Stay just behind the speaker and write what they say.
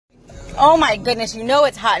Oh my goodness, you know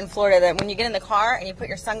it's hot in Florida that when you get in the car and you put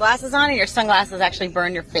your sunglasses on and your sunglasses actually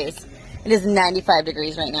burn your face. It is 95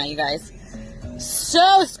 degrees right now, you guys.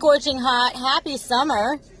 So scorching hot. Happy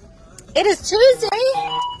summer. It is Tuesday.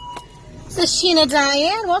 This is Sheena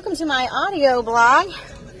Diane. Welcome to my audio blog.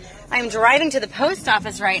 I'm driving to the post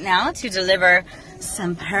office right now to deliver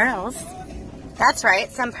some pearls. That's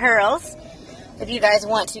right, some pearls. If you guys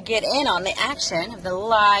want to get in on the action of the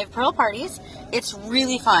live pearl parties, it's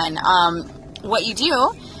really fun. What you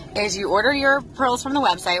do is you order your pearls from the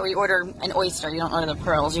website, or you order an oyster. You don't order the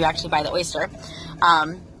pearls, you actually buy the oyster.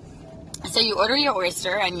 So you order your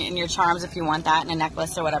oyster and your charms if you want that, and a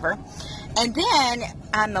necklace or whatever. And then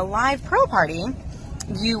on the live pearl party,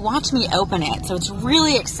 you watch me open it. So it's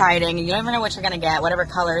really exciting. You never know what you're going to get, whatever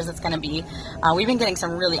colors it's going to be. We've been getting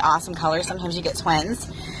some really awesome colors. Sometimes you get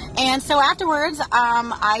twins. And so afterwards,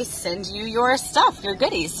 I send you your stuff, your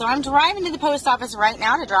goodies. So I'm driving to the post office right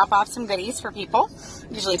now to drop off some goodies for people.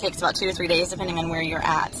 Usually takes about 2 to 3 days depending on where you're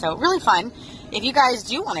at. So really fun. If you guys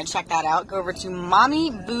do want to check that out, go over to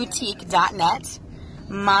mommyboutique.net,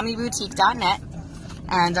 mommyboutique.net.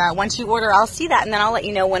 And once you order, I'll see that, and then I'll let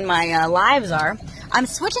you know when my lives are. I'm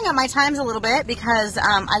switching up my times a little bit because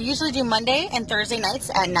I usually do Monday and Thursday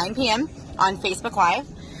nights at 9 p.m. on Facebook Live.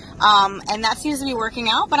 And that seems to be working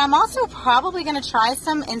out, but I'm also probably going to try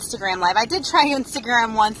some Instagram Live. I did try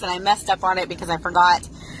Instagram once, and I messed up on it because I forgot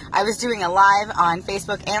I was doing a live on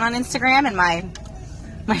Facebook and on Instagram, and my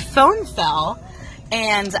phone fell,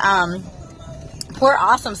 and poor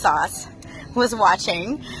Awesome Sauce was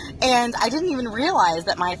watching, and I didn't even realize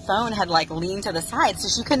that my phone had like leaned to the side, so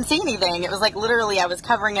she couldn't see anything. It was like literally I was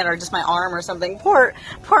covering it, or just my arm or something. Poor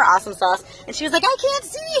Awesome Sauce. And she was like, I can't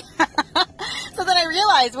see. So then I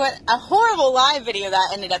realized what a horrible live video that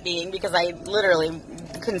ended up being, because I literally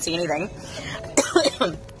couldn't see anything.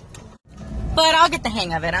 But I'll get the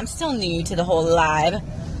hang of it. I'm still new to the whole live,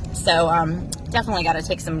 so definitely got to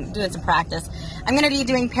doing some practice. I'm going to be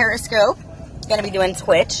doing Periscope, going to be doing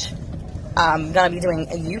Twitch, going to be doing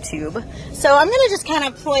a YouTube. So I'm going to just kind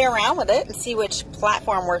of play around with it and see which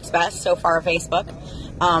platform works best. So far, Facebook.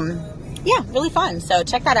 Yeah, really fun. So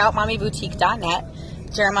check that out, mommyboutique.net.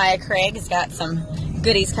 Jeremiah Craig has got some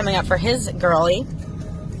goodies coming up for his girly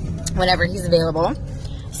whenever he's available.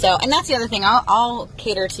 So, and that's the other thing. I'll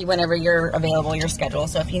cater to whenever you're available, your schedule.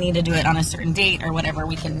 So if you need to do it on a certain date or whatever,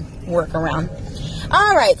 we can work around.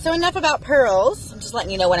 All right, so enough about pearls. I'm just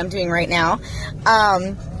letting you know what I'm doing right now.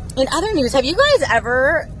 In other news, have you guys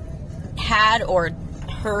ever had or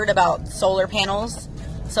heard about solar panels?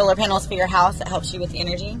 Solar panels for your house that helps you with the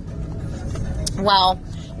energy? Well,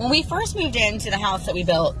 when we first moved into the house that we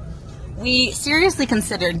built, we seriously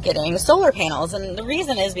considered getting solar panels. And the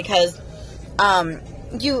reason is because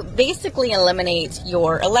you basically eliminate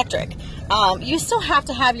your electric. You still have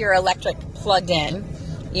to have your electric plugged in.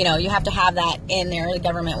 You know, you have to have that in there. The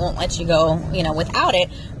government won't let you go, without it.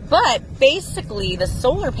 But basically, the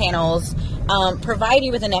solar panels provide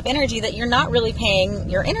you with enough energy that you're not really paying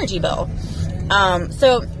your energy bill.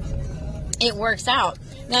 So it works out.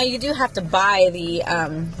 Now, you do have to buy the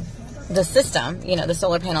system, the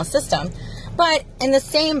solar panel system. But in the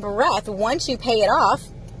same breath, once you pay it off,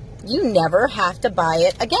 you never have to buy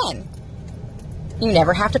it again. You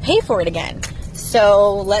never have to pay for it again.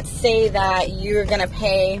 So let's say that you're going to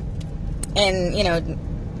pay in,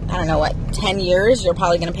 I don't know what, 10 years, you're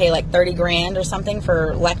probably going to pay like 30 grand or something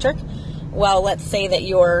for electric. Well, let's say that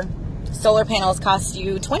your solar panels cost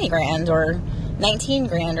you 20 grand or 19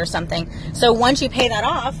 grand or something. So once you pay that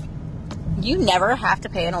off, you never have to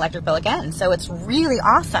pay an electric bill again. So it's really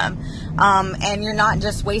awesome. And you're not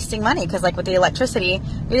just wasting money, because like with the electricity,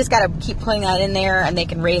 you just got to keep putting that in there, and they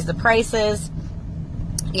can raise the prices.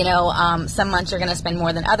 Some months you're going to spend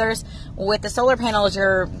more than others. With the solar panels,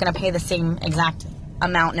 you're going to pay the same exact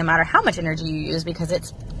amount no matter how much energy you use, because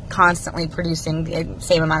it's constantly producing the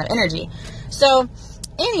same amount of energy. So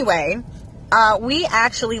anyway, we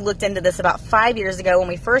actually looked into this about 5 years ago when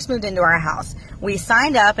we first moved into our house. We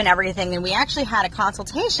signed up and everything, and we actually had a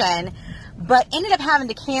consultation, but ended up having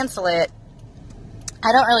to cancel it.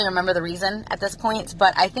 I don't really remember the reason at this point,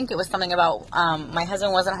 but I think it was something about my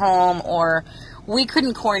husband wasn't home, or we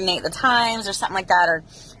couldn't coordinate the times or something like that, or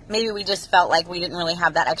maybe we just felt like we didn't really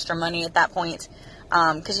have that extra money at that point,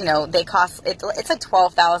 because, they cost, it's like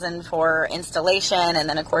 $12,000 for installation, and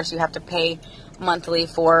then, of course, you have to pay monthly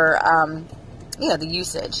for, the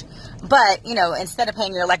usage. But, instead of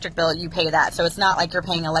paying your electric bill, you pay that. So it's not like you're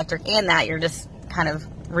paying electric and that. You're just kind of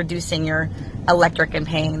reducing your electric and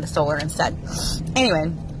paying the solar instead.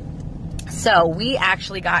 Anyway, so we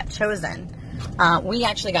actually got chosen.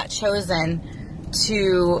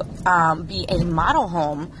 to be a model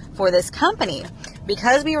home for this company.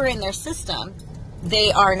 Because we were in their system,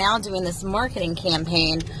 they are now doing this marketing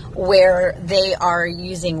campaign where they are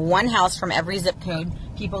using one house from every zip code.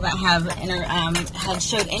 People that have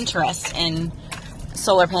showed interest in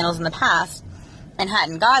solar panels in the past and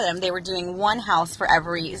hadn't got them, they were doing one house for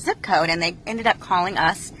every zip code, and they ended up calling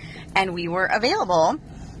us, and we were available.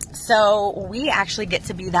 So we actually get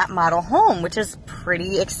to be that model home, which is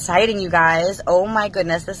pretty exciting, you guys. Oh my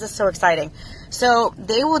goodness, this is so exciting. So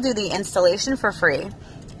they will do the installation for free.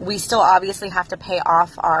 We still obviously have to pay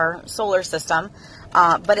off our solar system,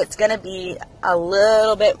 but it's going to be a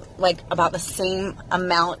little bit like about the same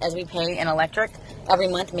amount as we pay in electric every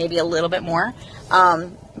month, maybe a little bit more.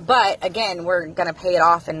 But again, we're going to pay it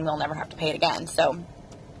off and we'll never have to pay it again. So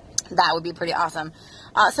that would be pretty awesome.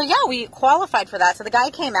 So yeah, we qualified for that. So the guy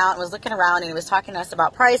came out and was looking around and he was talking to us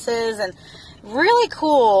about prices, and really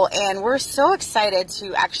cool. And we're so excited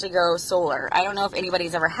to actually go solar. I don't know if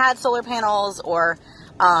anybody's ever had solar panels or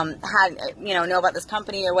know about this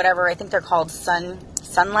company or whatever. I think they're called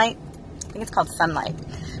Sunlight. I think it's called Sunlight.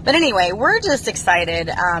 But anyway, we're just excited,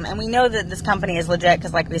 and we know that this company is legit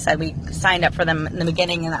because, like we said, we signed up for them in the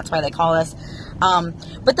beginning, and that's why they call us.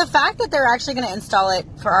 But the fact that they're actually going to install it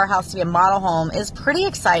for our house to be a model home is pretty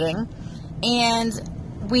exciting, and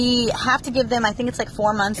we have to give them, I think it's like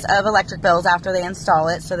 4 months of electric bills after they install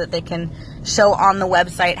it so that they can show on the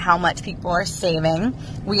website how much people are saving.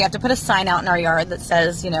 We have to put a sign out in our yard that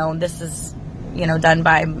says, this is, done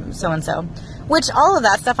by so-and-so, which all of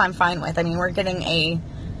that stuff I'm fine with. I mean, we're getting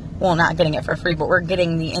not getting it for free, but we're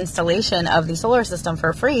getting the installation of the solar system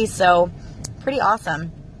for free. So pretty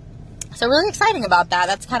awesome. So really exciting about that.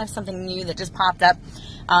 That's kind of something new that just popped up,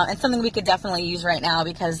 and something we could definitely use right now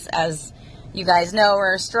because, as you guys know,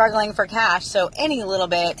 we're struggling for cash. So any little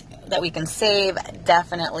bit that we can save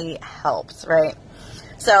definitely helps, right?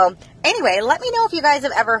 So anyway, let me know if you guys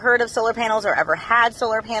have ever heard of solar panels or ever had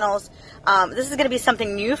solar panels. This is going to be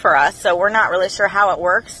something new for us, so we're not really sure how it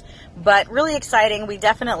works, but really exciting. We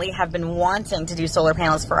definitely have been wanting to do solar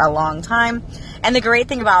panels for a long time. And the great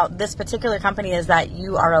thing about this particular company is that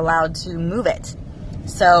you are allowed to move it.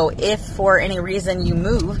 So if for any reason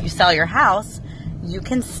you sell your house, you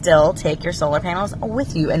can still take your solar panels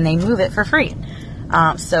with you and they move it for free.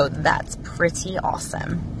 So that's pretty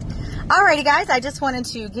awesome. Alrighty guys, I just wanted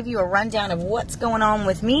to give you a rundown of what's going on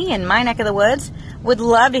with me in my neck of the woods. Would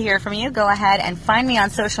love to hear from you. Go ahead and find me on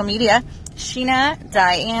social media,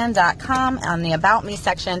 SheenaDiane.com. On the About Me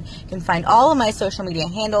section, you can find all of my social media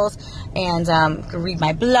handles and read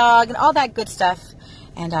my blog and all that good stuff.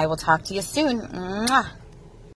 And I will talk to you soon. Mwah.